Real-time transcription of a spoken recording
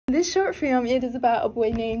In this short film, it is about a boy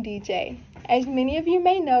named DJ. As many of you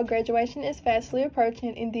may know, graduation is fastly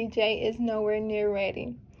approaching and DJ is nowhere near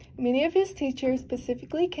ready. Many of his teachers,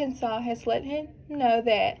 specifically Kensaw, has let him know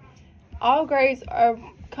that all grades are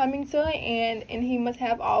coming to an end and he must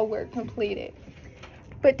have all work completed.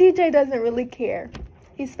 But DJ doesn't really care.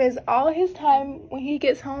 He spends all his time when he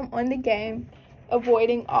gets home on the game,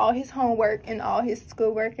 avoiding all his homework and all his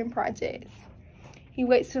schoolwork and projects. He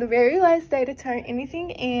waits to the very last day to turn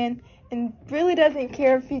anything in and really doesn't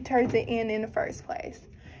care if he turns it in the first place.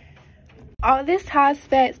 All this ties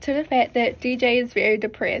back to the fact that DJ is very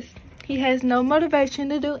depressed. He has no motivation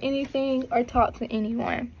to do anything or talk to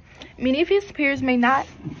anyone. Many of his peers may not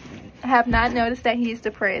have noticed that he is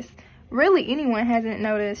depressed. Really, anyone hasn't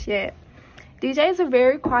noticed yet. DJ is a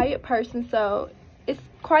very quiet person, so it's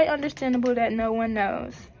quite understandable that no one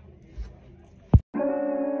knows.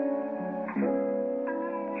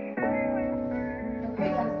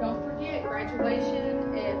 Don't forget, graduation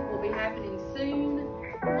will be happening soon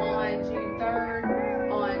on June 3rd.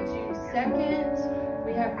 On June 2nd,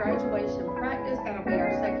 we have graduation practice. That'll be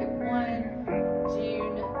our second one.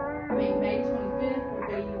 May 25th will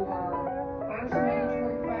be your first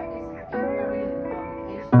mandatory practice at 8:30 in the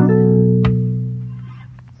convocation.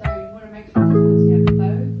 So you want to make sure you have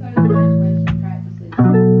both those graduation practices.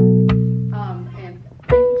 And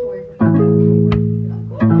thank you, Tori, for coming forward.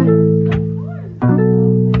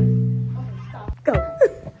 Go.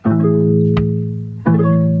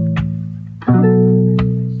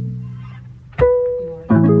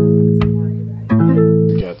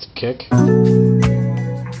 Got the kick.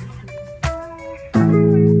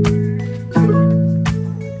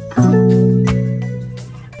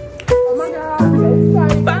 Oh my God, I'm so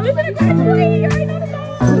excited. Finally gonna graduate. You already know the song.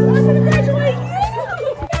 I'm gonna graduate.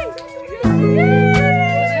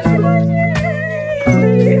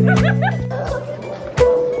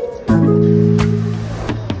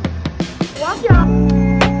 Walk, y'all.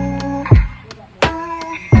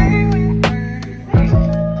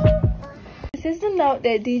 This is the note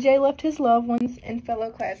that DJ left his loved ones and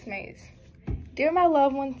fellow classmates. Dear my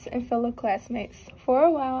loved ones and fellow classmates, for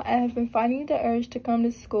a while I have been fighting the urge to come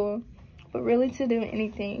to school, but really to do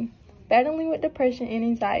anything. Battling with depression and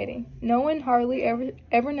anxiety. No one hardly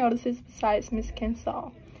ever notices besides Miss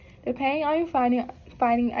Kensaw. The pain I am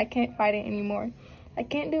fighting, I can't fight it anymore. I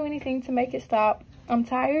can't do anything to make it stop. I'm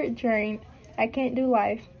tired, drained. I can't do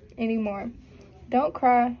life anymore. Don't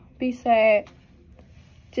cry, be sad.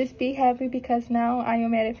 Just be happy because now I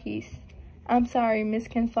am at peace. I'm sorry, Miss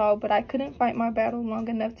Kensaw, but I couldn't fight my battle long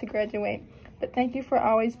enough to graduate. But thank you for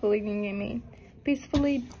always believing in me.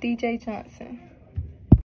 Peacefully, DJ Johnson.